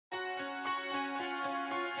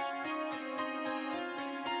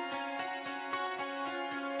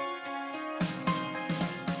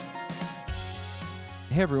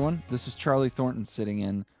Hey everyone, this is Charlie Thornton sitting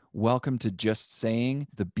in. Welcome to Just Saying,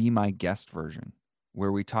 the Be My Guest version,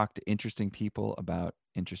 where we talk to interesting people about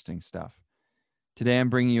interesting stuff. Today I'm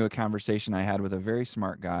bringing you a conversation I had with a very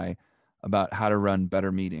smart guy about how to run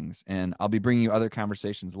better meetings. And I'll be bringing you other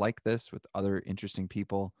conversations like this with other interesting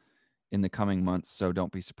people in the coming months. So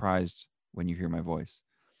don't be surprised when you hear my voice.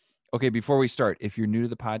 Okay, before we start, if you're new to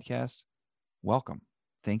the podcast, welcome.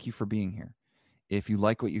 Thank you for being here. If you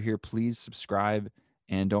like what you hear, please subscribe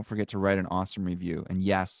and don't forget to write an awesome review. And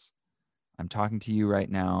yes, I'm talking to you right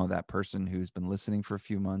now, that person who's been listening for a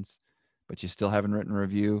few months, but you still haven't written a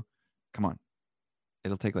review. Come on.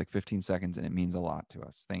 It'll take like 15 seconds and it means a lot to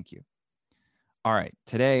us. Thank you. All right.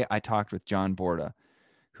 Today I talked with John Borda,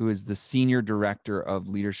 who is the Senior Director of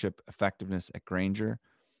Leadership Effectiveness at Grainger.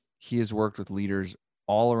 He has worked with leaders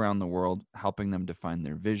all around the world, helping them define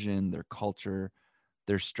their vision, their culture,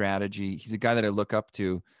 their strategy. He's a guy that I look up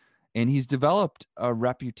to, and he's developed a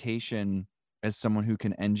reputation as someone who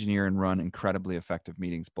can engineer and run incredibly effective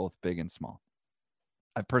meetings, both big and small.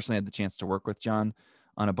 I've personally had the chance to work with John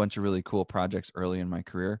on a bunch of really cool projects early in my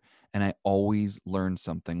career, and I always learn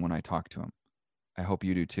something when I talk to him. I hope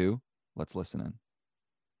you do too. Let's listen in.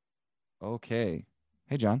 Okay.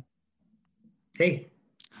 Hey, John. Hey,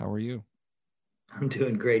 How are you? I'm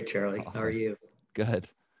doing great, Charlie. How are Awesome. you? Good.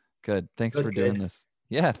 Good. Thanks for Good, doing good. this.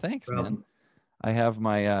 Yeah, thanks, man. Problem. I have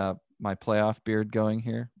my playoff beard going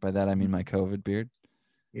here. By that I mean my COVID beard.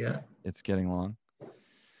 Yeah, It's getting long.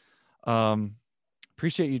 Um,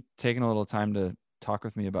 appreciate you taking a little time to talk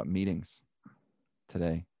with me about meetings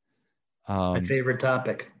today. my Um, favorite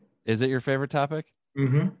topic. is it your favorite topic?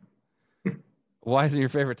 hmm Why is it your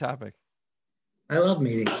favorite topic? I love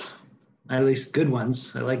meetings, at least good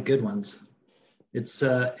ones. I like good ones. It's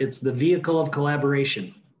the vehicle of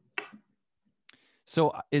collaboration.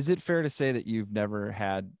 So, is it fair to say that you've never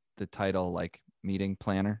had the title like meeting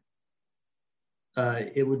planner?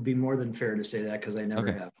 It would be more than fair to say that because I never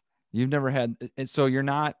Okay. have. You've never had, and so you're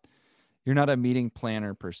not a meeting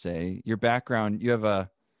planner per se. Your background, you have a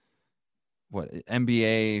what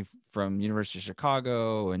MBA from University of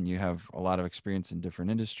Chicago, and you have a lot of experience in different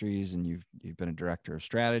industries, and you've been a director of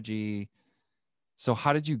strategy. So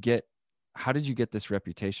how did you get this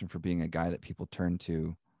reputation for being a guy that people turn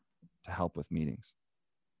to help with meetings?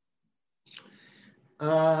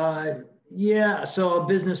 Uh, yeah, so a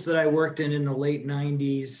business that I worked in the late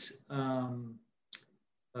 '90s,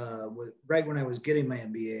 right when I was getting my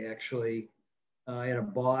MBA, actually, I had a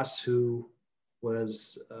boss who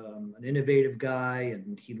was an innovative guy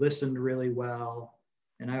and he listened really well.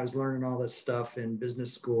 And I was learning all this stuff in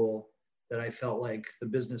business school that I felt like the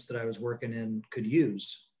business that I was working in could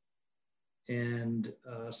use. And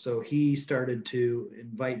so he started to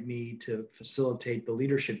invite me to facilitate the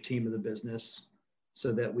leadership team of the business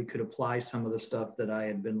so that we could apply some of the stuff that I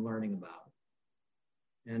had been learning about.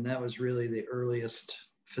 And that was really the earliest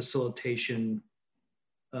facilitation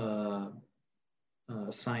uh,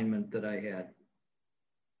 assignment that I had.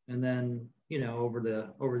 And then, over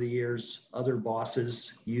the years, other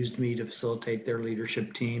bosses used me to facilitate their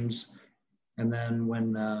leadership teams. And then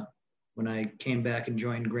when I came back and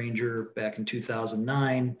joined Grainger back in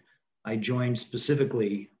 2009, I joined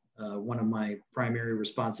specifically. One of my primary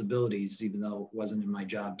responsibilities, even though it wasn't in my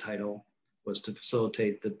job title, was to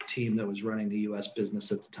facilitate the team that was running the U.S.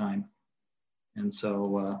 business at the time. And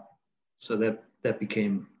so that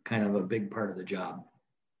became kind of a big part of the job.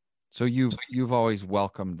 So you've always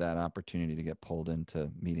welcomed that opportunity to get pulled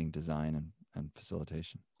into meeting design and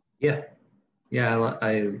facilitation. Yeah, yeah,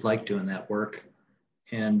 I like doing that work.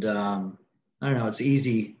 And I don't know, it's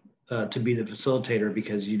easy to be the facilitator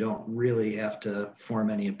because you don't really have to form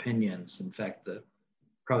any opinions. In fact,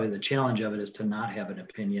 probably the challenge of it is to not have an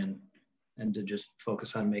opinion and to just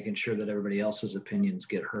focus on making sure that everybody else's opinions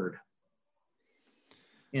get heard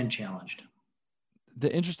and challenged. The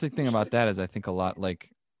interesting thing about that is I think a lot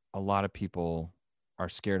of people are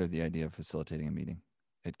scared of the idea of facilitating a meeting.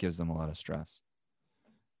 It gives them a lot of stress.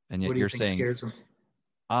 And What yet do you you're think saying, scares them?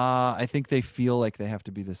 I think they feel like they have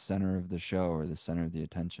to be the center of the show or the center of the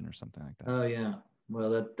attention or something like that. Oh yeah,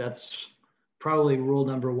 well that's probably rule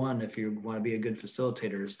number one if you want to be a good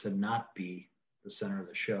facilitator is to not be the center of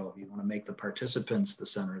the show. You want to make the participants the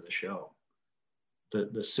center of the show.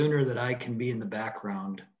 The sooner that I can be in the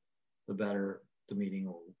background, the better the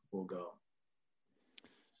meeting will go.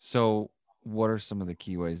 So, what are some of the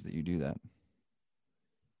key ways that you do that?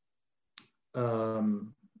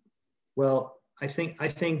 Um, well, I think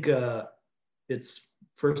it's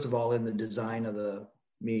first of all in the design of the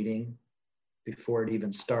meeting before it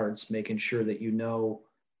even starts, making sure that you know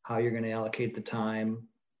how you're going to allocate the time,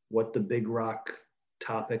 what the big rock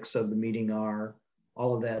topics of the meeting are,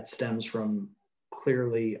 all of that stems from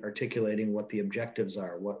clearly articulating what the objectives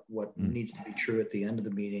are, what needs to be true at the end of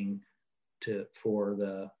the meeting for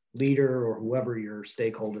the leader or whoever your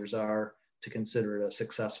stakeholders are to consider it a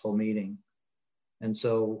successful meeting. And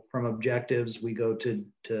so from objectives, we go to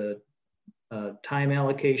time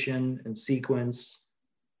allocation and sequence.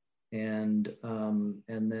 And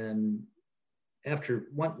then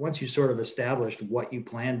once you sort of established what you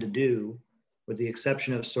plan to do, with the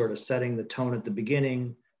exception of sort of setting the tone at the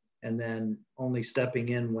beginning and then only stepping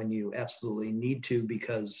in when you absolutely need to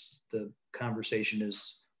because the conversation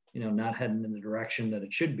is, not heading in the direction that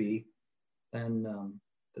it should be, then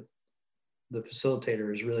the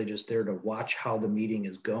facilitator is really just there to watch how the meeting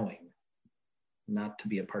is going, not to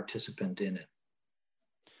be a participant in it.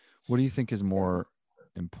 What do you think is more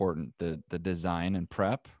important, the design and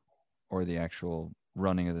prep or the actual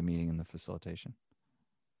running of the meeting and the facilitation?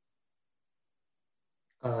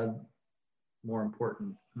 More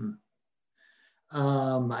important.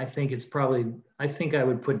 I think I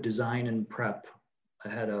would put design and prep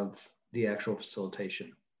ahead of the actual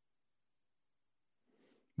facilitation.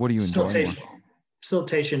 What do you enjoy more?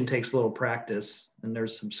 Facilitation takes a little practice and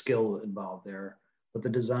there's some skill involved there, but the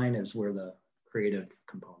design is where the creative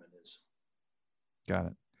component is. Got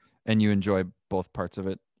it. And you enjoy both parts of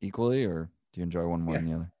it equally, or do you enjoy one more than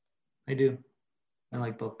the other? I do. I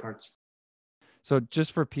like both parts. So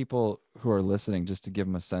just for people who are listening, just to give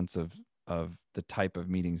them a sense of the type of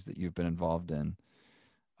meetings that you've been involved in,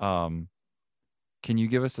 can you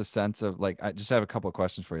give us a sense of, like, I just have a couple of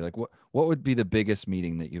questions for you. Like, what would be the biggest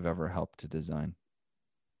meeting that you've ever helped to design?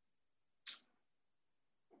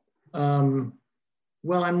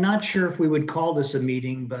 Well, I'm not sure if we would call this a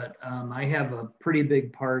meeting, but I have a pretty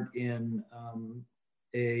big part in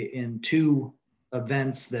two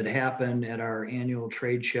events that happen at our annual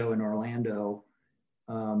trade show in Orlando.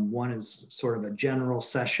 One is sort of a general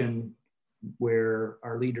session where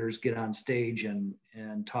our leaders get on stage and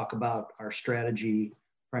talk about our strategy,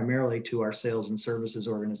 primarily to our sales and services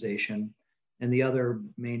organization. And the other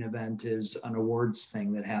main event is an awards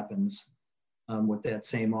thing that happens with that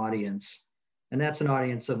same audience. And that's an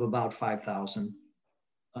audience of about 5,000.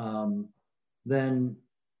 Then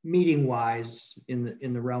meeting wise,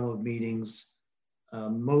 in the realm of meetings,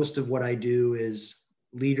 most of what I do is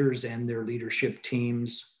leaders and their leadership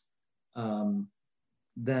teams.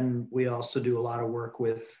 Then we also do a lot of work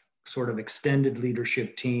with sort of extended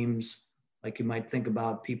leadership teams, like you might think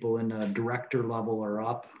about people in a director level or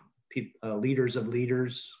up, leaders of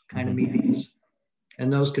leaders kind of meetings.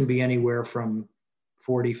 And those can be anywhere from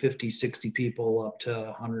 40, 50, 60 people up to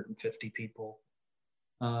 150 people.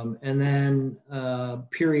 And then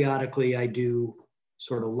periodically I do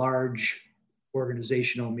sort of large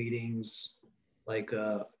organizational meetings, like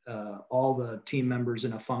all the team members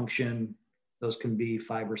in a function. Those can be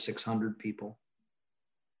 500 or 600 people.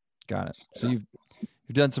 Got it. So you've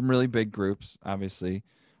done some really big groups, obviously,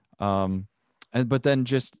 but then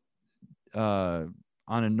just in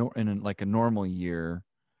like a normal year,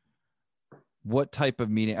 what type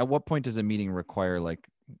of meeting? At what point does a meeting require like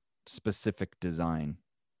specific design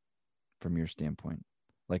from your standpoint?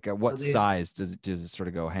 Like at what size does it sort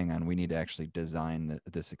of go, hang on, we need to actually design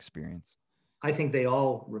this experience? I think they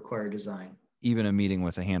all require design. Even a meeting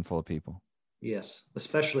with a handful of people. Yes,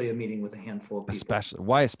 especially a meeting with a handful of people. Especially.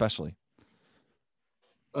 Why especially?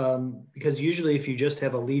 Because usually if you just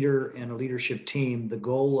have a leader and a leadership team, the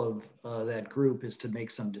goal of that group is to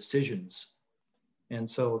make some decisions. And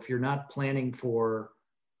so if you're not planning for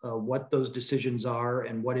what those decisions are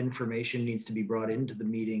and what information needs to be brought into the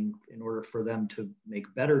meeting in order for them to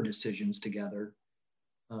make better decisions together,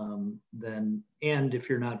 then, and if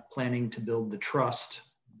you're not planning to build the trust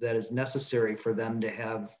that is necessary for them to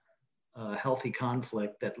have healthy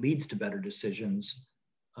conflict that leads to better decisions,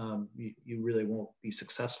 you really won't be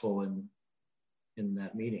successful in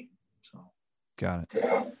that meeting. So, got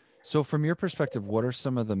it. So from your perspective, what are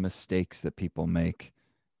some of the mistakes that people make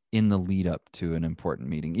in the lead up to an important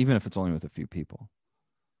meeting, even if it's only with a few people?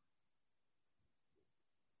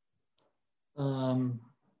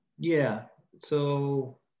 Yeah.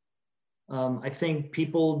 So I think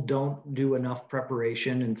people don't do enough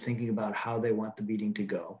preparation in thinking about how they want the meeting to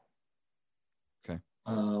go. Okay.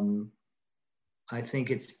 I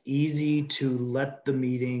think it's easy to let the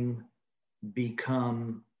meeting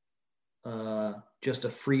become just a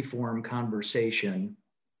free-form conversation.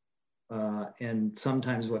 And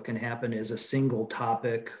sometimes what can happen is a single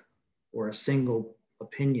topic or a single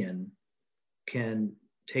opinion can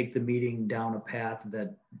take the meeting down a path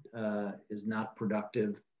that is not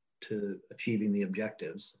productive to achieving the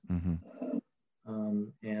objectives. Mm-hmm.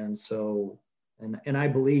 And so, and I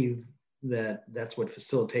believe that's what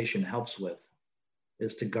facilitation helps with,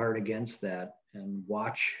 is to guard against that and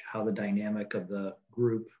watch how the dynamic of the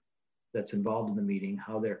group that's involved in the meeting,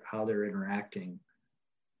 how they're interacting,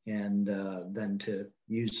 and then to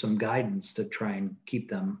use some guidance to try and keep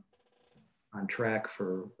them on track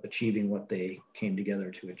for achieving what they came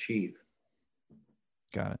together to achieve.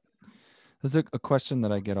 Got it. There's a question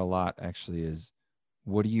that I get a lot actually is,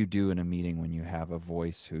 what do you do in a meeting when you have a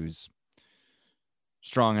voice who's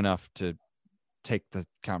strong enough to take the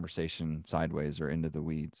conversation sideways or into the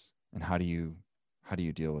weeds? And how do you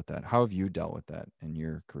deal with that? How have you dealt with that in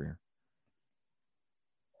your career?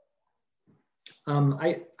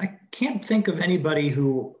 I can't think of anybody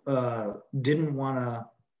who didn't want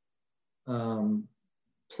to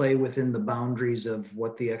play within the boundaries of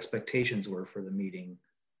what the expectations were for the meeting.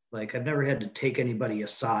 Like, I've never had to take anybody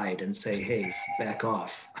aside and say, "Hey, back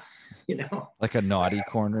off," you know. Like a naughty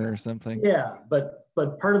corner or something? Yeah, but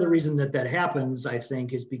part of the reason that happens, I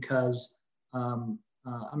think, is because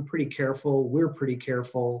I'm pretty careful. We're pretty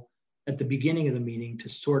careful at the beginning of the meeting to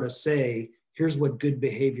sort of say, "Here's what good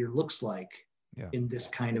behavior looks like in this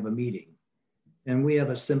kind of a meeting," and we have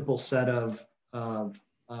a simple set of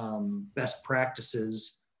best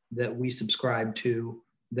practices that we subscribe to,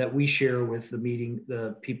 that we share with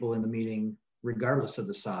the people in the meeting, regardless of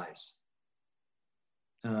the size.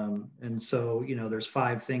 And so, there's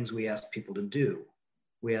 5 things we ask people to do.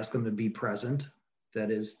 We ask them to be present.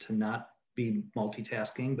 That is, to not be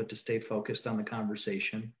multitasking, but to stay focused on the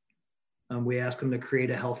conversation. We ask them to create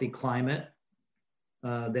a healthy climate.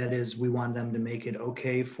 That is, we want them to make it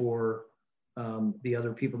okay for the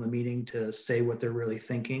other people in the meeting to say what they're really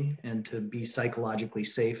thinking and to be psychologically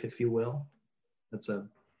safe, if you will. That's a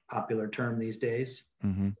popular term these days.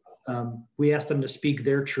 Mm-hmm. We ask them to speak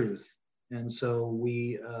their truth. And so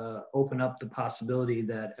we open up the possibility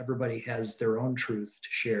that everybody has their own truth to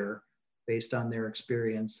share based on their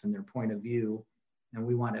experience and their point of view. And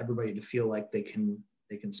we want everybody to feel like they can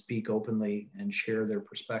speak openly and share their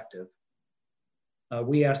perspective.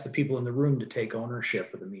 We ask the people in the room to take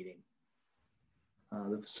ownership of the meeting.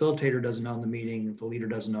 The facilitator doesn't own the meeting. The leader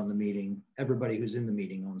doesn't own the meeting. Everybody who's in the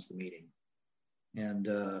meeting owns the meeting. And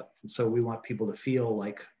so we want people to feel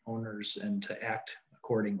like owners and to act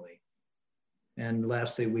accordingly. And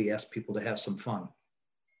lastly, we ask people to have some fun,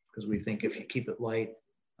 because we think if you keep it light,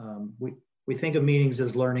 we think of meetings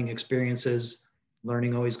as learning experiences.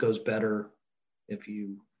 Learning always goes better if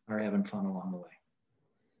you are having fun along the way.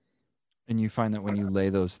 And you find that when you lay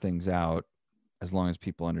those things out, as long as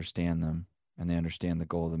people understand them and they understand the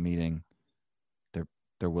goal of the meeting,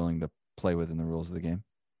 they're willing to play within the rules of the game?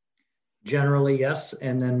 Generally, yes.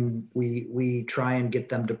 And then we try and get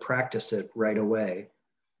them to practice it right away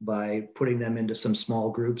by putting them into some small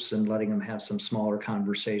groups and letting them have some smaller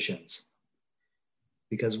conversations.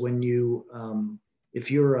 Because when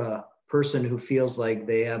if you're a person who feels like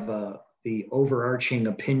they have the overarching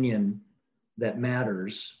opinion that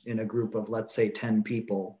matters in a group of, let's say, 10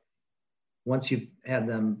 people, once you have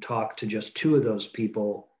them talk to just 2 of those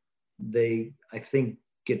people, they, I think,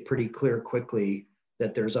 get pretty clear quickly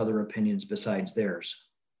that there's other opinions besides theirs.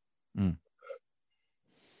 Mm.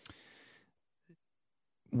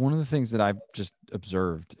 One of the things that I've just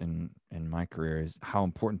observed in my career is how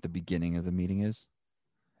important the beginning of the meeting is.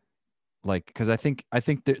 Like, because I think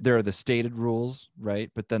there are the stated rules, right?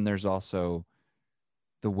 But then there's also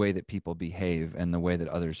the way that people behave and the way that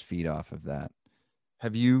others feed off of that.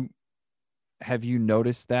 Have you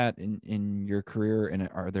noticed that in your career? And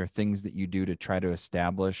are there things that you do to try to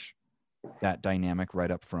establish that dynamic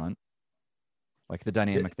right up front? Like the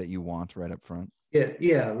dynamic that you want right up front?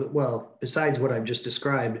 Yeah. Well, besides what I've just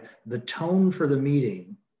described, the tone for the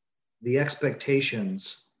meeting, the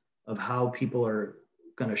expectations of how people are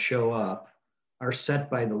going to show up are set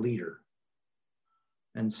by the leader.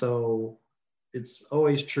 And so it's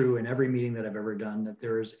always true in every meeting that I've ever done that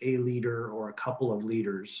there is a leader or a couple of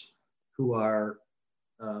leaders who are,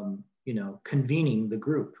 convening the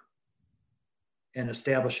group and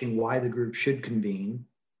establishing why the group should convene.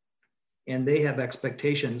 And they have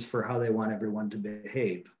expectations for how they want everyone to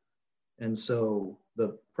behave. And so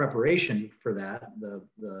the preparation for that,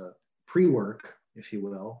 the pre-work, if you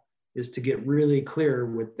will, is to get really clear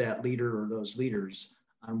with that leader or those leaders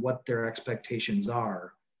on what their expectations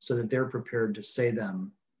are so that they're prepared to say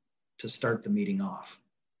them to start the meeting off.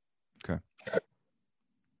 Okay.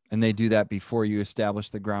 And they do that before you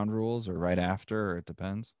establish the ground rules or right after, or it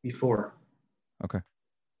depends? Before. Okay.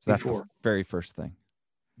 So that's the very first thing.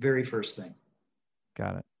 Very first thing.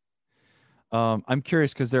 Got it. I'm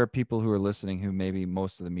curious because there are people who are listening who maybe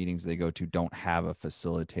most of the meetings they go to don't have a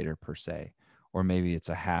facilitator per se, or maybe it's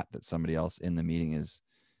a hat that somebody else in the meeting is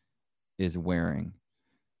is wearing.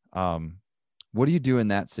 What do you do in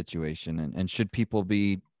that situation? And should people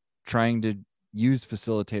be trying to use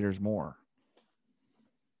facilitators more?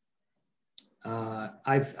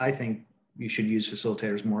 I think you should use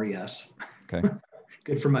facilitators more. Yes. Okay.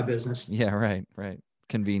 Good for my business. Yeah, right.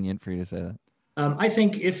 Convenient for you to say that. I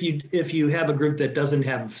think if you have a group that doesn't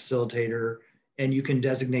have a facilitator and you can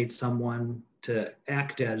designate someone to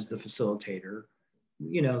act as the facilitator,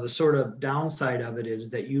 the sort of downside of it is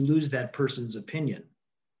that you lose that person's opinion,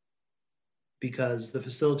 because the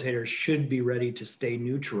facilitator should be ready to stay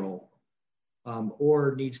neutral,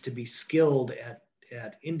 or needs to be skilled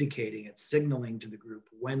at indicating, at signaling to the group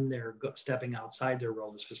when they're stepping outside their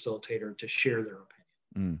role as facilitator to share their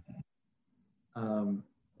opinion.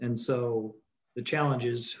 And so the challenge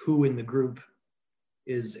is who in the group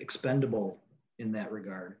is expendable in that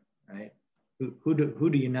regard, right? Who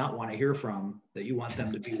do you not want to hear from, that you want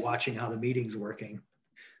them to be watching how the meeting's working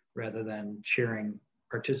rather than sharing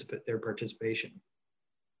their participation?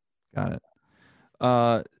 Got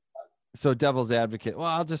it. So devil's advocate, well,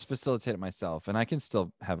 I'll just facilitate it myself and I can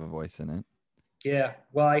still have a voice in it. Yeah,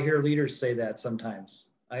 well, I hear leaders say that sometimes.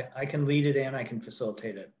 I can lead it and I can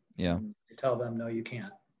facilitate it. Yeah. And I tell them, no, you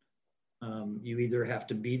can't. You either have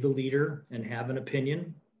to be the leader and have an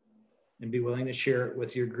opinion and be willing to share it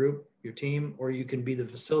with your group, your team, or you can be the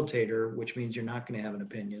facilitator, which means you're not going to have an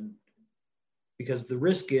opinion. Because the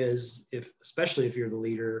risk is, especially if you're the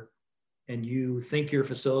leader and you think you're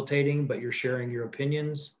facilitating, but you're sharing your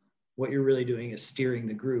opinions, what you're really doing is steering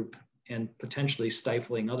the group and potentially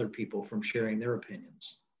stifling other people from sharing their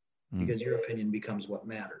opinions, because your opinion becomes what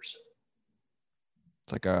matters.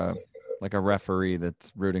 It's like a referee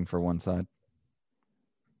that's rooting for one side.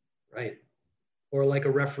 Right. Or like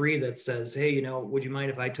a referee that says, hey, would you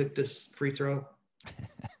mind if I took this free throw?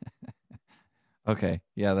 Okay.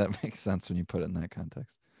 Yeah, that makes sense when you put it in that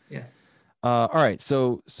context. Yeah. All right.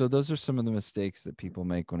 So those are some of the mistakes that people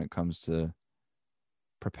make when it comes to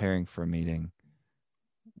preparing for a meeting.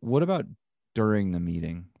 What about during the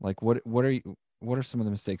meeting? Like what are some of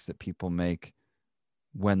the mistakes that people make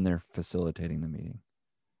when they're facilitating the meeting?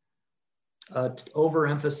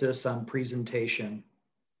 Overemphasis on presentation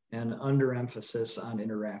and underemphasis on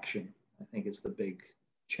interaction, I think, is the big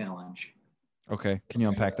challenge. Okay. Can you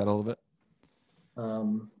unpack that a little bit?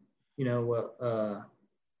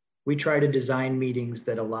 We try to design meetings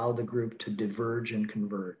that allow the group to diverge and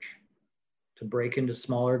converge, to break into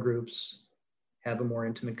smaller groups, have a more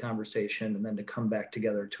intimate conversation, and then to come back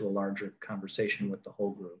together to a larger conversation with the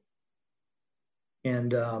whole group.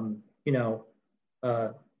 And,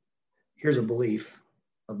 here's a belief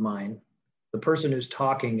of mine. The person who's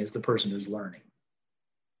talking is the person who's learning.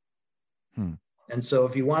 And so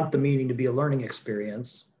if you want the meeting to be a learning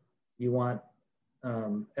experience, you want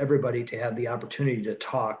everybody to have the opportunity to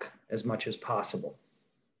talk as much as possible.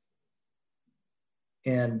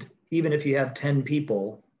 And even if you have 10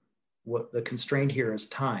 people, what the constraint here is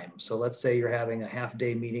time. So let's say you're having a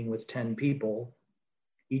half-day meeting with 10 people.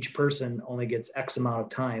 Each person only gets X amount of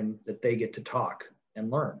time that they get to talk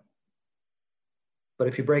and learn. But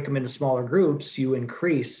if you break them into smaller groups, you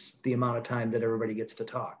increase the amount of time that everybody gets to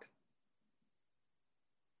talk.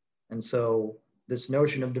 And so this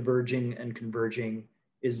notion of diverging and converging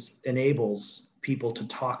enables people to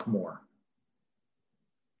talk more.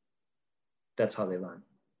 That's how they learn.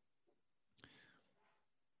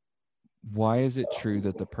 Why is it true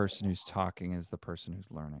that the person who's talking is the person who's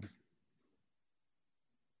learning?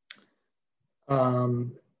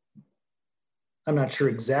 I'm not sure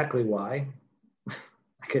exactly why.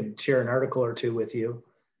 I could share an article or two with you.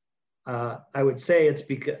 I would say it's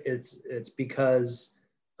because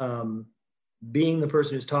being the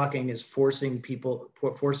person who's talking is forcing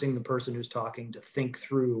the person who's talking to think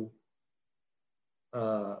through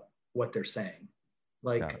what they're saying.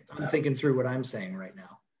 Like, I'm thinking through what I'm saying right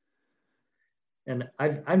now. And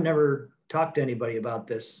I've never talked to anybody about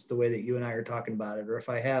this the way that you and I are talking about it, or if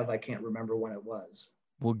I have, I can't remember when it was.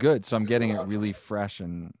 Well, good. So I'm getting it really fresh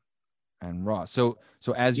and raw. So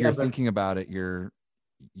as you're thinking about it,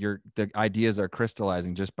 the ideas are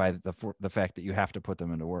crystallizing just by the fact that you have to put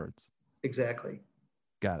them into words. Exactly.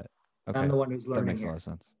 Got it. Okay. I'm the one who's learning. That makes a lot of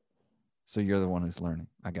sense. So you're the one who's learning.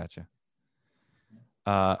 I got you.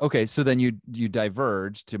 Okay. So then you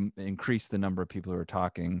diverge to increase the number of people who are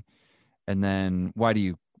talking. And then why do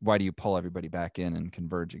you pull everybody back in and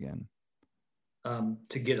converge again?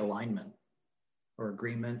 To get alignment or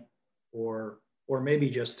agreement, or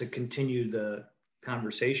maybe just to continue the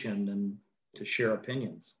conversation and to share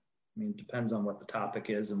opinions. I mean, it depends on what the topic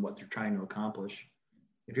is and what you're trying to accomplish.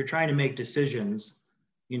 If you're trying to make decisions,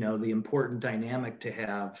 the important dynamic to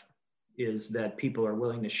have is that people are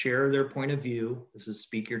willing to share their point of view. This is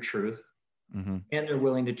speak your truth. Mm-hmm. And they're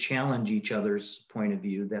willing to challenge each other's point of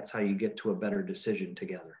view. That's how you get to a better decision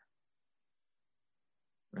together.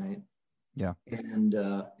 Right. Yeah.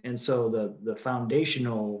 And so the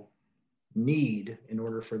foundational need in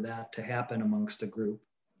order for that to happen amongst a group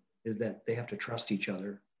is that they have to trust each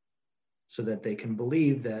other, so that they can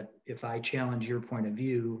believe that if I challenge your point of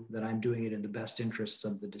view, that I'm doing it in the best interests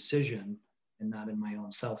of the decision and not in my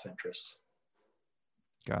own self-interest.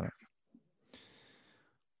 Got it.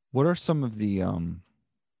 What are some of the,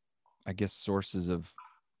 I guess, sources of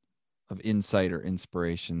insight or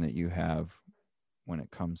inspiration that you have when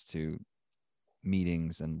it comes to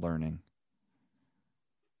meetings and learning?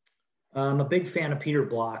 I'm a big fan of Peter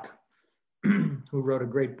Block, who wrote a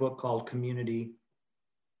great book called Community.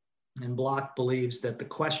 And Block believes that the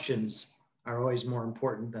questions are always more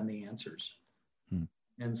important than the answers.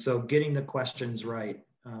 And so getting the questions right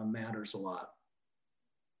matters a lot.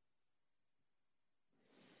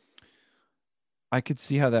 I could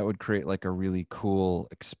see how that would create like a really cool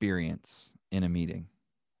experience in a meeting.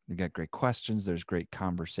 You got great questions, there's great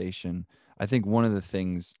conversation. I think one of the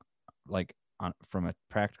things, like from a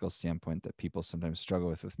practical standpoint, that people sometimes struggle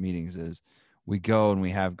with meetings is we go and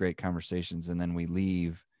we have great conversations and then we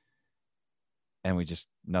leave and we just,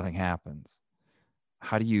 nothing happens.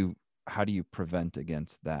 How do you prevent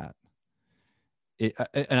against that?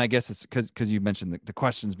 And I guess it's because you mentioned the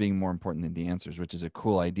questions being more important than the answers, which is a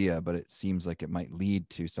cool idea, but it seems like it might lead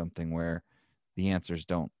to something where the answers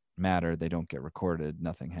don't matter, they don't get recorded,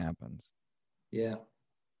 nothing happens. Yeah.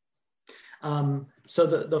 So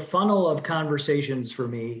the funnel of conversations for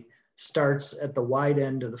me starts at the wide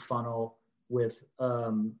end of the funnel with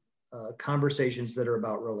conversations that are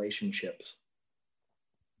about relationships.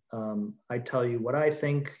 I tell you what I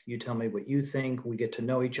think, you tell me what you think, we get to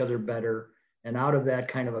know each other better. And out of that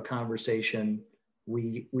kind of a conversation,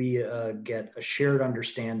 we get a shared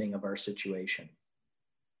understanding of our situation.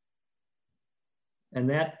 And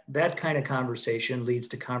that kind of conversation leads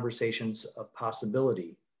to conversations of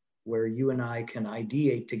possibility, where you and I can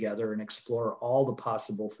ideate together and explore all the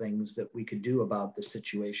possible things that we could do about the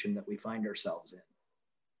situation that we find ourselves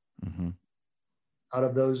in. Mm-hmm. Out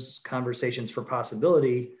of those conversations for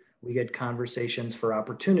possibility, we get conversations for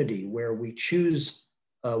opportunity, where we choose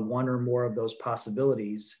one or more of those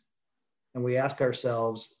possibilities. And we ask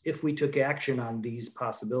ourselves, if we took action on these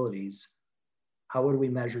possibilities, how would we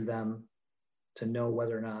measure them to know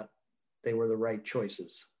whether or not they were the right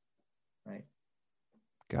choices, right?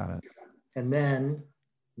 Got it. And then,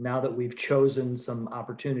 now that we've chosen some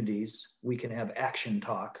opportunities, we can have action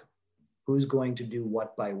talk. Who's going to do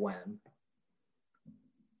what by when?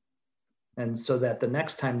 And so that the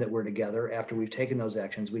next time that we're together, after we've taken those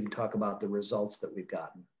actions, we can talk about the results that we've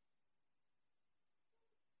gotten.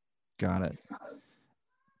 Got it.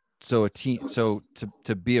 So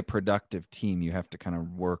to be a productive team, you have to kind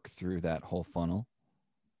of work through that whole funnel.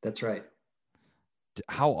 That's right.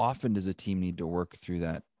 How often does a team need to work through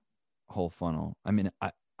that whole funnel? I mean,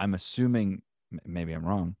 I'm assuming, maybe I'm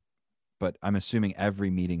wrong, but I'm assuming every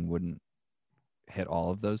meeting wouldn't hit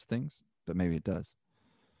all of those things, but maybe it does.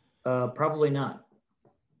 Probably not.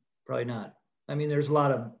 Probably not. I mean, there's a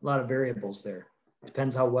lot of variables there.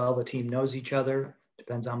 Depends how well the team knows each other.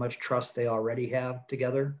 Depends how much trust they already have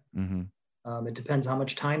together. Mm-hmm. It depends how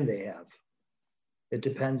much time they have. It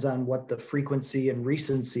depends on what the frequency and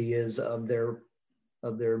recency is of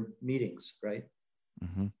their meetings, right?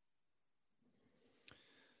 Mm-hmm.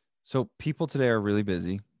 So people today are really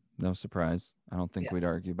busy. No surprise. I don't think we'd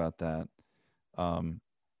argue about that.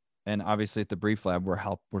 And obviously at the Brief Lab,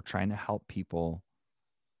 we're trying to help people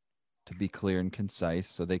to be clear and concise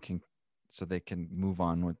so they can move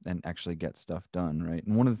on with and actually get stuff done, right?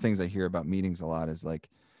 And one of the things I hear about meetings a lot is like,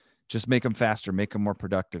 just make them faster, make them more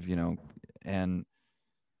productive, and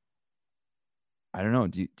I don't know,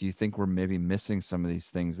 do you think we're maybe missing some of these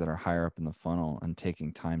things that are higher up in the funnel and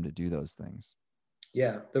taking time to do those things?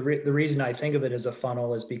 Yeah, the reason I think of it as a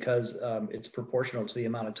funnel is because it's proportional to the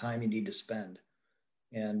amount of time you need to spend.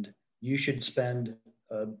 And you should spend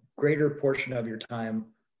a greater portion of your time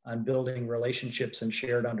on building relationships and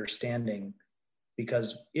shared understanding,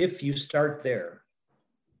 because if you start there,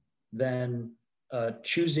 then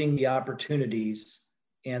choosing the opportunities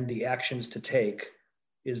and the actions to take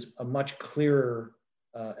is a much clearer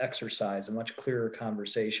exercise, a much clearer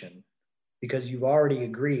conversation, because you've already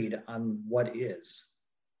agreed on what is.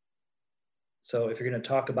 So if you're going to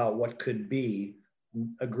talk about what could be,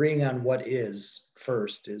 agreeing on what is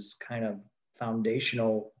first is kind of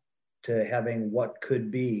foundational to having what could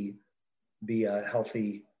be a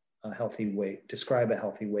healthy way, describe a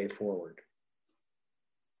healthy way forward.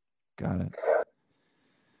 Got it.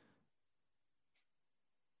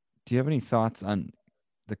 Do you have any thoughts on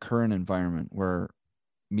the current environment where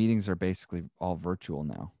meetings are basically all virtual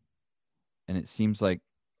now? And it seems like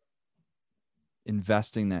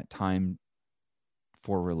investing that time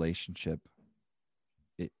for relationship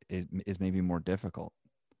it is maybe more difficult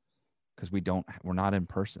because we're not in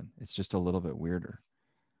person. It's just a little bit weirder.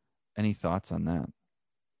 Any thoughts on that?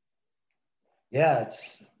 Yeah,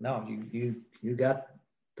 it's no, you got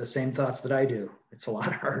the same thoughts that I do. It's a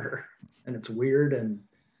lot harder, and it's weird, and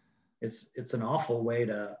it's an awful way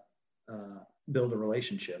to build a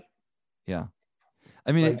relationship. Yeah.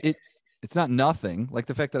 I mean, Like, it's not nothing. Like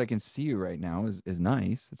the fact that I can see you right now is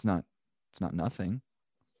nice. It's not nothing.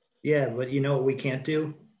 yeah, but you know what we can't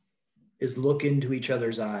do is look into each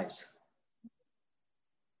other's eyes.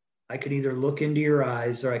 I can either look into your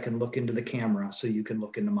eyes or I can look into the camera so you can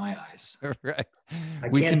look into my eyes. Right. I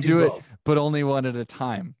We can't can do do it, both. but only one at a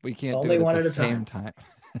time. We can't do Only it at one the at a same time.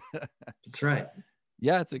 time. That's right.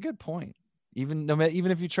 Yeah, it's a good point. Even no matter,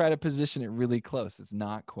 even if you try to position it really close, it's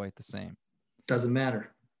not quite the same. Doesn't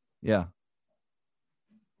matter. Yeah.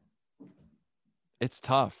 It's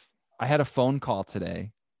tough. I had a phone call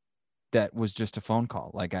today that was just a phone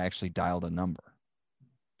call. Like I actually dialed a number.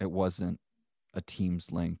 It wasn't a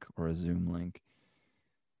Teams link or a Zoom link.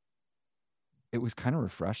 It was kind of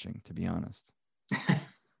refreshing, to be honest.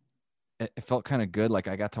 It felt kind of good. Like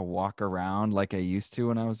I got to walk around like I used to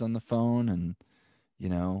when I was on the phone and,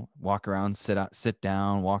 walk around, sit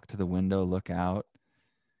down, walk to the window, look out.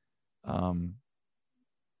 Um,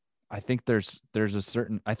 I think there's a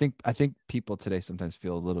certain I think people today sometimes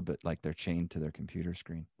feel a little bit like they're chained to their computer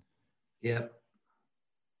screen. Yep.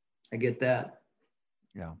 I get that.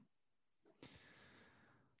 Yeah.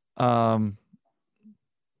 Um,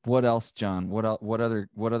 what else, John? What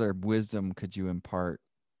other wisdom could you impart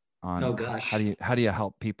Oh on how gosh. do you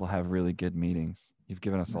help people have really good meetings? You've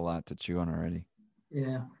given us a lot to chew on already.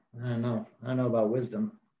 Yeah. I don't know. I don't know about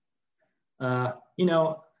wisdom. You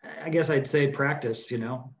know, I guess I'd say practice,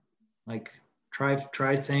 like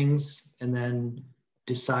try things and then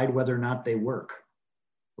decide whether or not they work.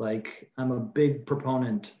 Like I'm a big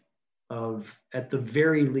proponent of, at the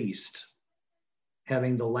very least,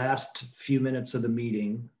 having the last few minutes of the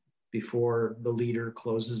meeting before the leader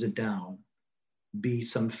closes it down be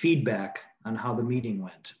some feedback on how the meeting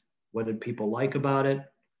went. What did people like about it?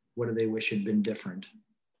 What do they wish had been different?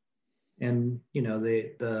 And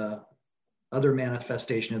the other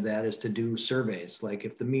manifestation of that is to do surveys. Like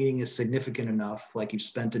if the meeting is significant enough, like you've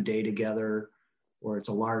spent a day together or it's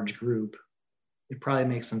a large group, it probably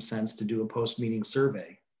makes some sense to do a post-meeting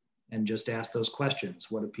survey and just ask those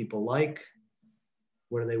questions. What do people like?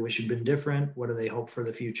 What do they wish had been different? What do they hope for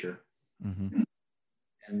the future? Mm-hmm.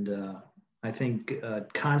 And I think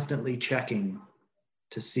constantly checking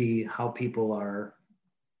to see how people are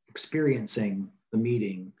experiencing the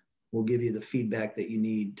meeting will give you the feedback that you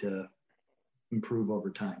need to improve over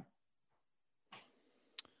time.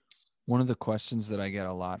 One of the questions that I get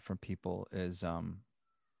a lot from people is,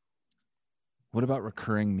 what about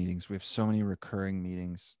recurring meetings? We have so many recurring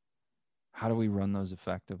meetings. How do we run those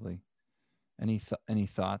effectively? Any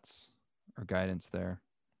thoughts or guidance there?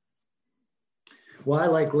 Well, I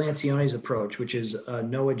like Lancione's approach, which is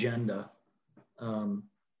no agenda. Um,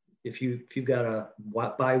 if you've got a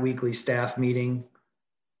bi-weekly staff meeting,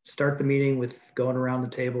 start the meeting with going around the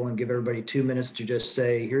table and give everybody 2 minutes to just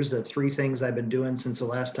say, here's the 3 things I've been doing since the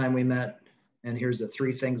last time we met, and here's the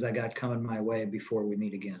 3 things I got coming my way before we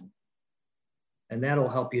meet again. And that'll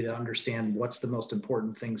help you to understand what's the most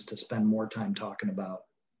important things to spend more time talking about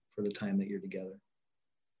for the time that you're together.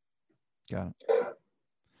 Got it.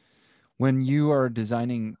 When you are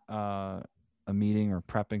designing a meeting or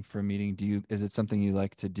prepping for a meeting, is it something you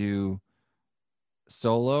like to do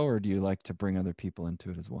solo, or do you like to bring other people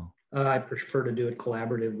into it as well? I prefer to do it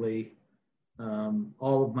collaboratively.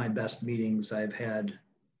 All of my best meetings, I've had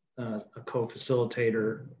a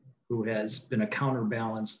co-facilitator who has been a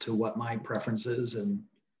counterbalance to what my preferences and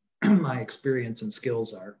my experience and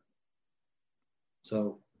skills are.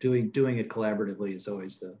 So doing it collaboratively is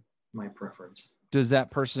always my preference. Does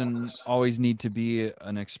that person always need to be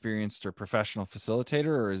an experienced or professional facilitator,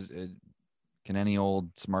 or can any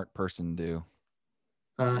old smart person do?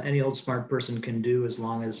 Any old smart person can do, as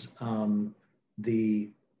long as the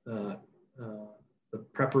uh, uh, the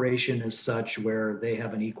preparation is such where they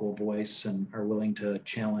have an equal voice and are willing to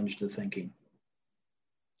challenge the thinking.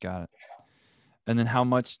 Got it. And then how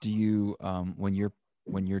much do you,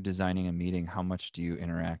 when you're designing a meeting, how much do you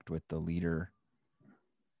interact with the leader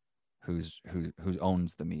who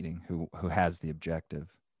owns the meeting, who has the objective?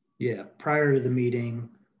 Yeah, prior to the meeting,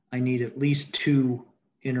 I need at least two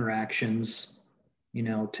interactions,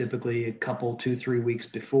 typically a couple, 2, 3 weeks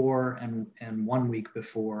before and 1 week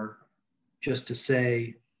before, just to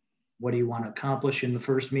say, what do you want to accomplish in the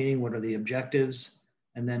first meeting? What are the objectives?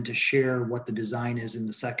 And then to share what the design is in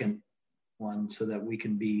the second one, so that we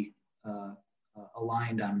can be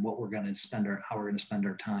aligned on what we're going to spend how we're going to spend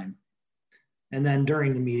our time. And then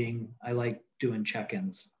during the meeting, I like doing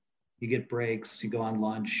check-ins. You get breaks, you go on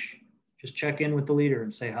lunch, just check in with the leader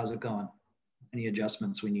and say, how's it going? Any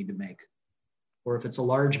adjustments we need to make? Or if it's a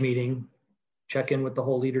large meeting, check in with the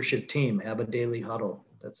whole leadership team, have a daily huddle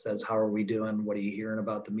that says, how are we doing? What are you hearing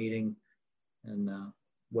about the meeting? And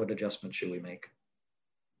what adjustments should we make?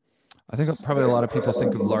 I think probably a lot of people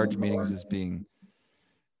think of large meetings as being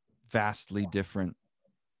vastly different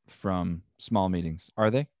from small meetings. Are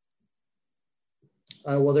they?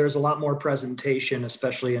 Well, there's a lot more presentation,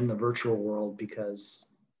 especially in the virtual world, because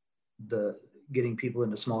getting people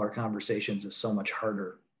into smaller conversations is so much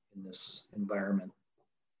harder in this environment.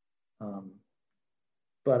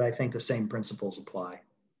 But I think the same principles apply.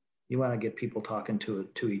 You want to get people talking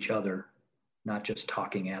to each other, not just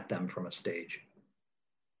talking at them from a stage.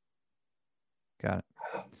 Got it.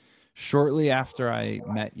 Shortly after I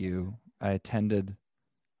met you, I attended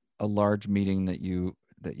a large meeting that you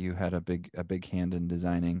had a big hand in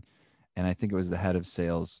designing, and I think it was the head of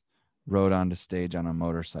sales rode onto stage on a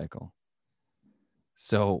motorcycle.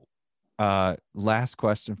 So, last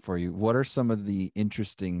question for you: what are some of the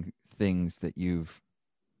interesting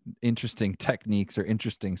techniques or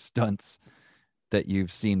interesting stunts that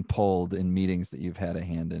you've seen pulled in meetings that you've had a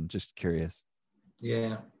hand in? Just curious.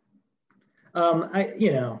 Yeah. I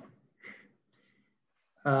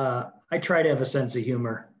try to have a sense of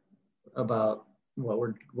humor about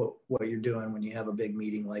what you're doing when you have a big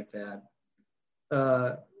meeting like that.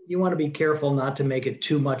 You want to be careful not to make it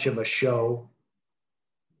too much of a show,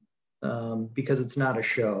 because it's not a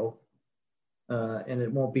show, and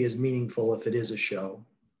it won't be as meaningful if it is a show.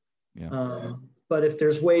 Yeah. But if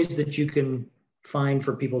there's ways that you can find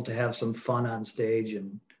for people to have some fun on stage,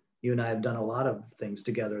 and you and I have done a lot of things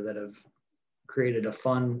together that have created a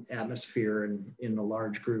fun atmosphere in a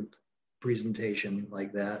large group presentation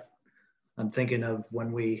like that. I'm thinking of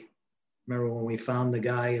when we found the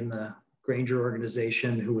guy in the Granger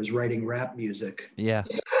organization who was writing rap music. Yeah.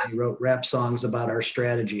 He wrote rap songs about our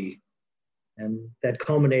strategy, and that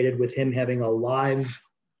culminated with him having a live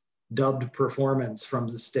dubbed performance from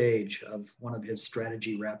the stage of one of his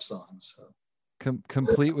strategy rap songs. So.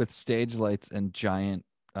 Complete with stage lights and giant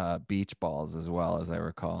beach balls, as well, as I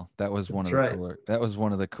recall. That was one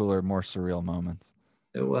of the cooler, more surreal moments.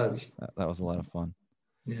 It was. That was a lot of fun.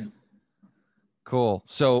 Yeah. Cool.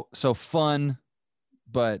 So fun,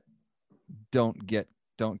 but don't get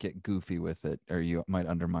goofy with it, or you might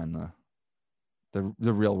undermine the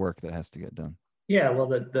real work that has to get done. Yeah. Well,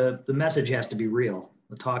 the message has to be real.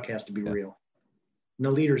 The talk has to be real. And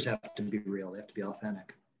the leaders have to be real. They have to be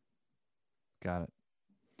authentic. Got it.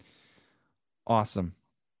 Awesome.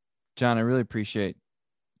 John, I really appreciate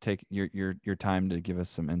taking your time to give us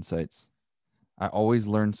some insights. I always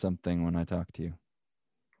learn something when I talk to you.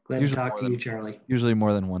 Glad to talk to you, Charlie. Usually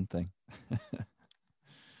more than one thing.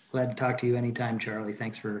 Glad to talk to you anytime, Charlie.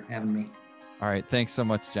 Thanks for having me. All right. Thanks so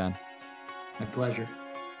much, John. My pleasure.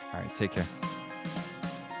 All right. Take care.